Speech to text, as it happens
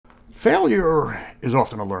Failure is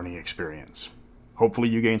often a learning experience. Hopefully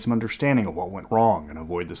you gain some understanding of what went wrong and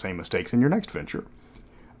avoid the same mistakes in your next venture.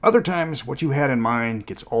 Other times, what you had in mind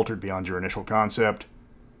gets altered beyond your initial concept,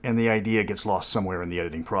 and the idea gets lost somewhere in the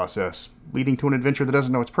editing process, leading to an adventure that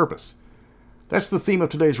doesn't know its purpose. That's the theme of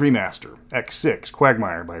today's remaster, X6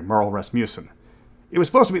 Quagmire by Merle Rasmussen. It was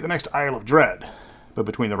supposed to be the next Isle of Dread, but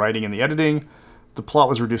between the writing and the editing, the plot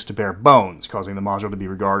was reduced to bare bones, causing the module to be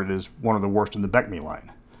regarded as one of the worst in the Beckme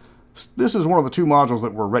line. This is one of the two modules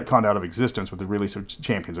that were retconned out of existence with the release of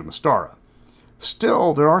Champions of Mystara.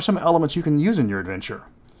 Still, there are some elements you can use in your adventure.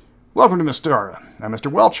 Welcome to Mystara. I'm Mr.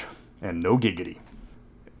 Welch, and no giggity.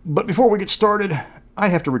 But before we get started, I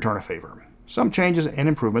have to return a favor. Some changes and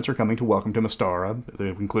improvements are coming to Welcome to Mystara,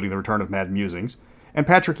 including the return of Mad Musings, and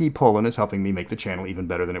Patrick E. Pullen is helping me make the channel even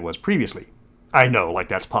better than it was previously. I know, like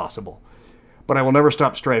that's possible. But I will never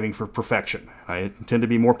stop striving for perfection. I intend to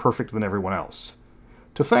be more perfect than everyone else.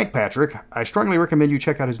 To thank Patrick, I strongly recommend you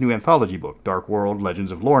check out his new anthology book, Dark World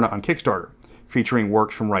Legends of Lornea, on Kickstarter, featuring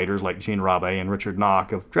works from writers like Gene Rabe and Richard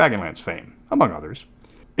Knock of Dragonlance fame, among others.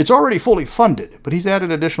 It's already fully funded, but he's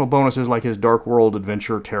added additional bonuses like his Dark World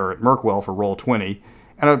adventure Terror at Mirkwell for Roll20,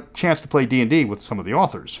 and a chance to play D&D with some of the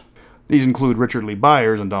authors. These include Richard Lee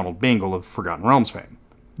Byers and Donald Bingle of Forgotten Realms fame.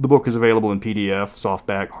 The book is available in PDF,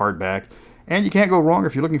 softback, hardback, and you can't go wrong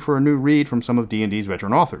if you're looking for a new read from some of D&D's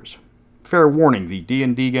veteran authors. Fair warning, the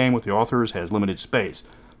D&D game with the authors has limited space,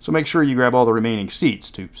 so make sure you grab all the remaining seats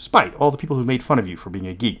to spite all the people who made fun of you for being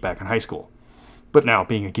a geek back in high school. But now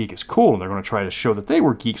being a geek is cool, and they're going to try to show that they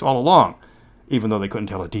were geeks all along, even though they couldn't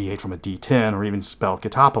tell a D8 from a D10 or even spell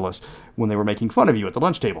Catopolis when they were making fun of you at the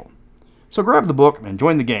lunch table. So grab the book and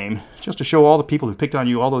join the game, just to show all the people who picked on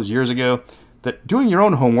you all those years ago that doing your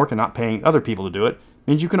own homework and not paying other people to do it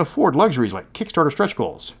means you can afford luxuries like Kickstarter stretch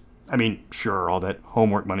goals. I mean, sure, all that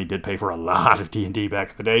homework money did pay for a lot of D&D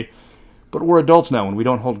back in the day, but we're adults now and we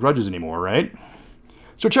don't hold grudges anymore, right?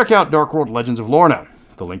 So check out Dark World Legends of Lornea.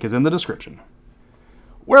 The link is in the description.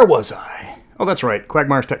 Where was I? Oh, that's right,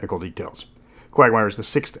 Quagmire's technical details. Quagmire is the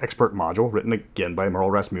 6th expert module, written again by Merle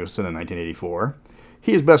Rasmussen in 1984.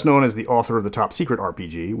 He is best known as the author of the Top Secret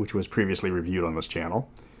RPG, which was previously reviewed on this channel.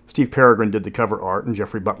 Steve Peregrine did the cover art, and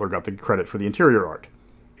Jeffrey Butler got the credit for the interior art.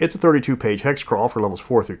 It's a 32-page hexcrawl for levels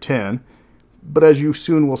 4 through 10, but as you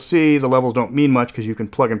soon will see, the levels don't mean much because you can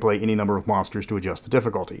plug and play any number of monsters to adjust the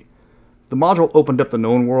difficulty. The module opened up the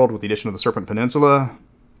known world with the addition of the Serpent Peninsula,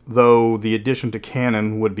 though the addition to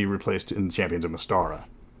canon would be replaced in the Champions of Mystara.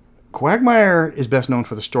 Quagmire is best known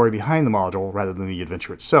for the story behind the module rather than the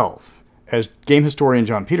adventure itself, as game historian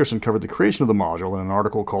John Peterson covered the creation of the module in an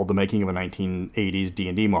article called The Making of a 1980s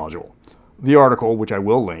D&D Module. The article, which I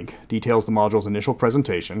will link, details the module's initial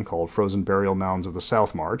presentation, called Frozen Burial Mounds of the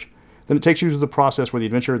South March. Then it takes you through the process where the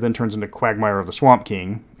adventure then turns into Quagmire of the Swamp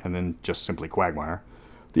King, and then just simply Quagmire.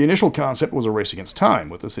 The initial concept was a race against time,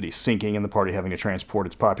 with the city sinking and the party having to transport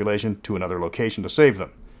its population to another location to save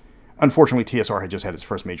them. Unfortunately, TSR had just had its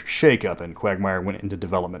first major shakeup, and Quagmire went into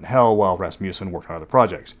development hell while Rasmussen worked on other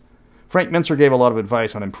projects. Frank Mincer gave a lot of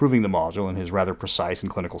advice on improving the module in his rather precise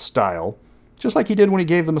and clinical style, just like he did when he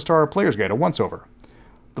gave the Mystara Player's Guide a once-over.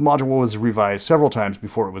 The module was revised several times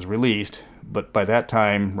before it was released, but by that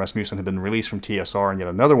time, Rasmussen had been released from TSR and yet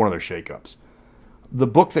another one of their shakeups. The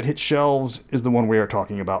book that hit shelves is the one we are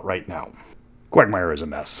talking about right now. Quagmire is a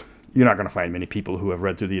mess. You're not going to find many people who have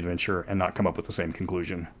read through the adventure and not come up with the same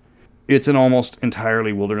conclusion. It's an almost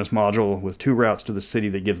entirely wilderness module with 2 routes to the city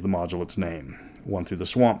that gives the module its name. One through the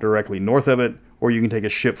swamp directly north of it, or you can take a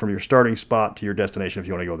ship from your starting spot to your destination if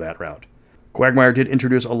you want to go that route. Quagmire did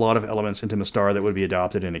introduce a lot of elements into Mystara that would be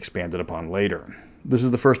adopted and expanded upon later. This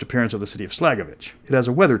is the first appearance of the city of Slagovich. It has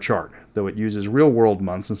a weather chart, though it uses real-world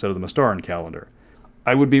months instead of the Mystaran calendar.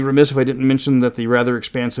 I would be remiss if I didn't mention that the rather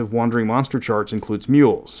expansive wandering monster charts includes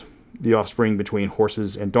mules, the offspring between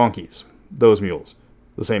horses and donkeys. Those mules,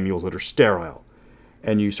 the same mules that are sterile.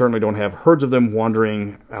 And you certainly don't have herds of them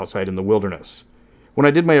wandering outside in the wilderness. When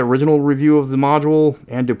I did my original review of the module,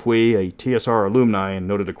 Anne Dupuis, a TSR alumni and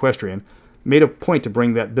noted equestrian, made a point to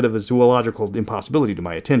bring that bit of a zoological impossibility to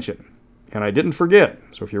my attention. And I didn't forget,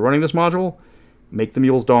 so if you're running this module, make the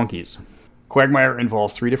mules donkeys. Quagmire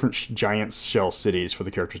involves 3 different giant shell cities for the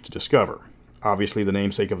characters to discover. Obviously the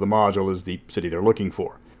namesake of the module is the city they're looking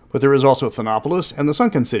for. But there is also Thanopolis and the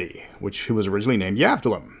Sunken City, which was originally named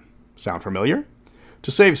Yavdalum. Sound familiar? To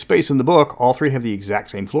save space in the book, all 3 have the exact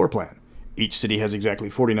same floor plan. Each city has exactly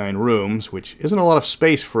 49 rooms, which isn't a lot of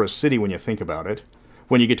space for a city when you think about it.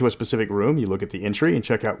 When you get to a specific room, you look at the entry and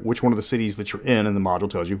check out which one of the cities that you're in, and the module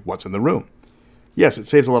tells you what's in the room. Yes, it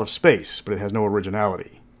saves a lot of space, but it has no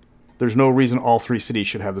originality. There's no reason all 3 cities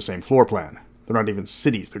should have the same floor plan. They're not even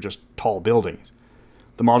cities, they're just tall buildings.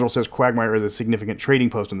 The module says Quagmire is a significant trading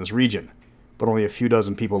post in this region, but only a few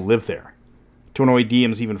dozen people live there. To annoy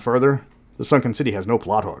DMs even further, the sunken city has no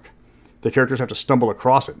plot hook. The characters have to stumble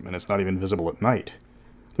across it, and it's not even visible at night.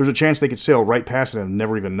 There's a chance they could sail right past it and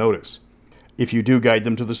never even notice. If you do guide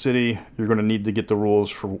them to the city, you're going to need to get the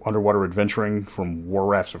rules for underwater adventuring from War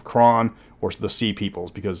Rafts of Kron or the Sea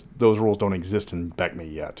Peoples, because those rules don't exist in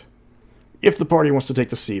Beckme yet. If the party wants to take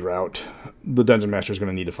the sea route, the Dungeon Master is going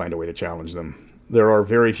to need to find a way to challenge them. There are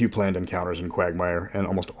very few planned encounters in Quagmire, and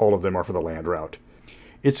almost all of them are for the land route.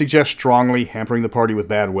 It suggests strongly hampering the party with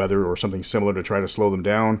bad weather or something similar to try to slow them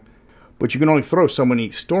down, but you can only throw so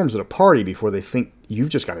many storms at a party before they think you've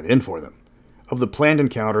just got it in for them. Of the planned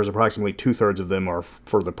encounters, approximately 2/3 of them are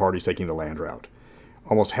for the parties taking the land route.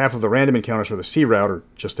 Almost half of the random encounters for the sea route are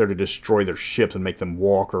just there to destroy their ships and make them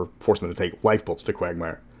walk or force them to take lifeboats to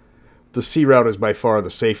Quagmire. The sea route is by far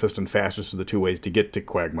the safest and fastest of the two ways to get to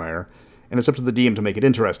Quagmire, and it's up to the DM to make it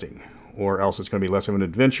interesting, or else it's going to be less of an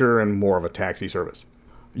adventure and more of a taxi service.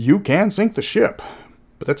 You can sink the ship,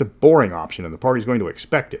 but that's a boring option and the party's going to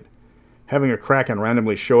expect it. Having a Kraken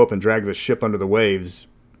randomly show up and drag the ship under the waves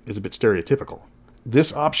is a bit stereotypical.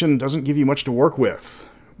 This option doesn't give you much to work with,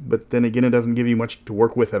 but then again it doesn't give you much to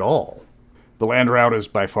work with at all. The land route is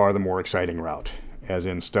by far the more exciting route, as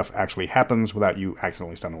in stuff actually happens without you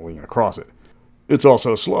accidentally stumbling across it. It's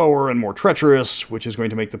also slower and more treacherous, which is going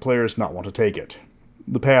to make the players not want to take it.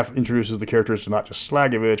 The path introduces the characters to not just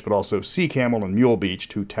Slagovich, but also Sea Camel and Mule Beach,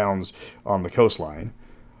 two towns on the coastline.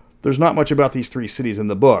 There's not much about these three cities in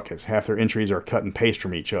the book, as half their entries are cut and paste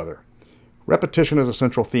from each other. Repetition is a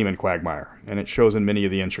central theme in Quagmire, and it shows in many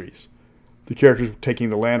of the entries. The characters taking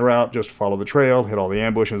the land route just follow the trail, hit all the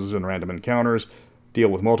ambushes and random encounters, deal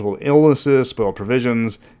with multiple illnesses, spoiled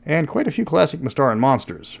provisions, and quite a few classic Mystaran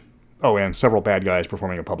monsters. Oh, and several bad guys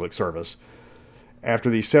performing a public service. After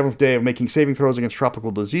the 7th day of making saving throws against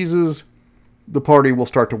tropical diseases, the party will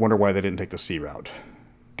start to wonder why they didn't take the sea route.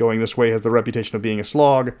 Going this way has the reputation of being a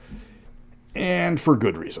slog, and for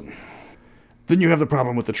good reason. Then you have the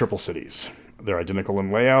problem with the triple cities. They're identical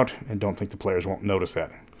in layout, and don't think the players won't notice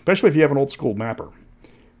that, especially if you have an old school mapper.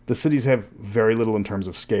 The cities have very little in terms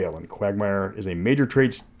of scale, and Quagmire is a major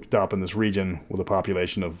trade stop in this region with a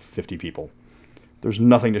population of 50 people. There's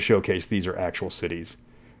nothing to showcase these are actual cities.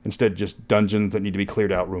 Instead, just dungeons that need to be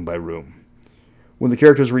cleared out room by room. When the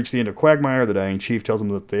characters reach the end of Quagmire, the dying chief tells them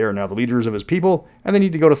that they are now the leaders of his people, and they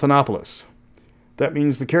need to go to Thanopolis. That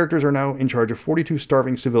means the characters are now in charge of 42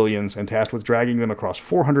 starving civilians and tasked with dragging them across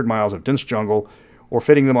 400 miles of dense jungle, or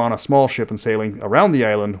fitting them on a small ship and sailing around the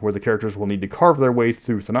island where the characters will need to carve their way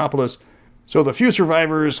through Thanopolis, so the few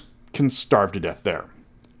survivors can starve to death there.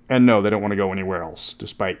 And no, they don't want to go anywhere else,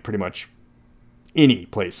 despite pretty much any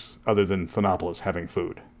place other than Thanopolis having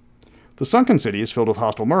food. The sunken city is filled with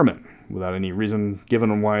hostile mermen, without any reason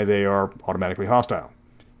given why they are automatically hostile.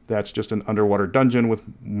 That's just an underwater dungeon with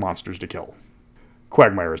monsters to kill.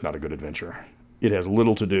 Quagmire is not a good adventure. It has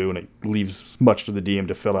little to do, and it leaves much to the DM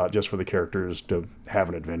to fill out just for the characters to have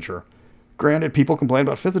an adventure. Granted, people complain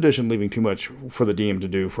about 5th edition leaving too much for the DM to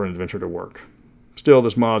do for an adventure to work. Still,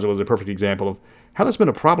 this module is a perfect example of how that's been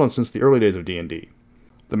a problem since the early days of D&D.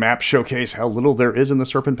 The maps showcase how little there is in the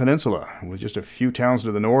Serpent Peninsula, with just a few towns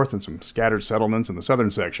to the north and some scattered settlements in the southern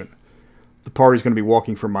section. The party's going to be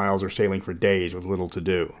walking for miles or sailing for days with little to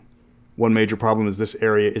do. One major problem is this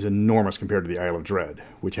area is enormous compared to the Isle of Dread,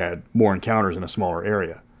 which had more encounters in a smaller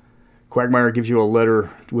area. Quagmire gives you a letter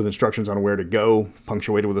with instructions on where to go,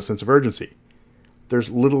 punctuated with a sense of urgency. There's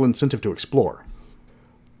little incentive to explore.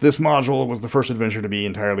 This module was the first adventure to be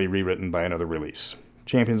entirely rewritten by another release.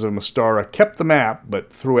 Champions of Mystara kept the map,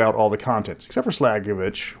 but threw out all the contents, except for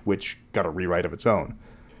Slagovich, which got a rewrite of its own.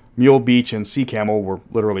 Mule Beach and Sea Camel were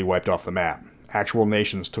literally wiped off the map. Actual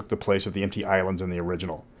nations took the place of the empty islands in the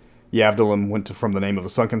original. Yavdalum went from the name of the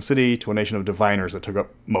sunken city to a nation of diviners that took up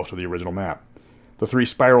most of the original map. The 3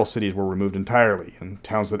 spiral cities were removed entirely, and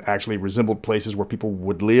towns that actually resembled places where people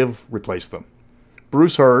would live replaced them.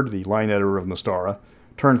 Bruce Hurd, the line editor of Mystara,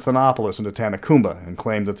 turned Thanopolis into Tanakumba and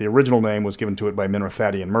claimed that the original name was given to it by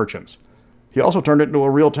Minrathadian merchants. He also turned it into a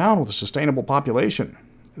real town with a sustainable population.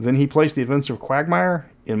 Then he placed the events of Quagmire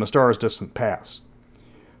in Mystara's distant past.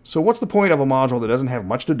 So what's the point of a module that doesn't have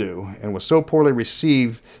much to do and was so poorly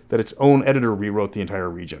received that its own editor rewrote the entire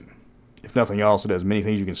region? If nothing else, it has many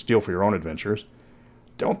things you can steal for your own adventures.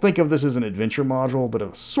 Don't think of this as an adventure module, but a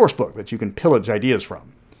sourcebook that you can pillage ideas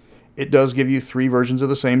from. It does give you 3 versions of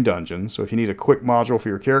the same dungeon, so if you need a quick module for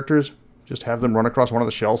your characters, just have them run across one of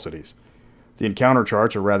the shell cities. The encounter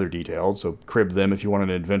charts are rather detailed, so crib them if you want an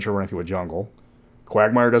adventure running through a jungle.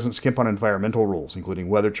 Quagmire doesn't skimp on environmental rules, including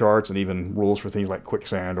weather charts and even rules for things like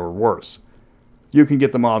quicksand or worse. You can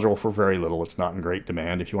get the module for very little. It's not in great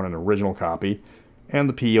demand if you want an original copy, and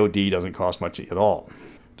the POD doesn't cost much at all.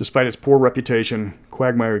 Despite its poor reputation,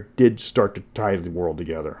 Quagmire did start to tie the world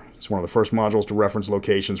together. It's one of the first modules to reference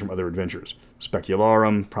locations from other adventures.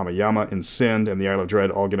 Specularum, Pramayama, and Sind, and the Isle of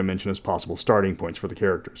Dread all get a mention as possible starting points for the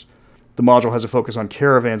characters. The module has a focus on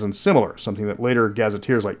caravans and similar, something that later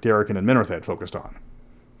gazetteers like Darrican and Minorth had focused on.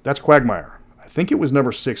 That's Quagmire. I think it was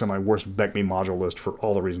number 6 on my worst BECME module list for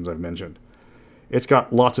all the reasons I've mentioned. It's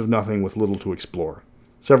got lots of nothing with little to explore.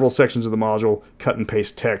 Several sections of the module cut and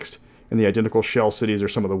paste text, and the identical shell cities are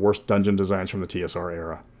some of the worst dungeon designs from the TSR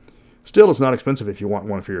era. Still, it's not expensive if you want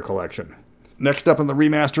one for your collection. Next up on the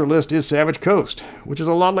remaster list is Savage Coast, which is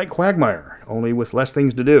a lot like Quagmire, only with less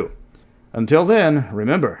things to do. Until then,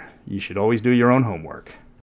 remember, you should always do your own homework.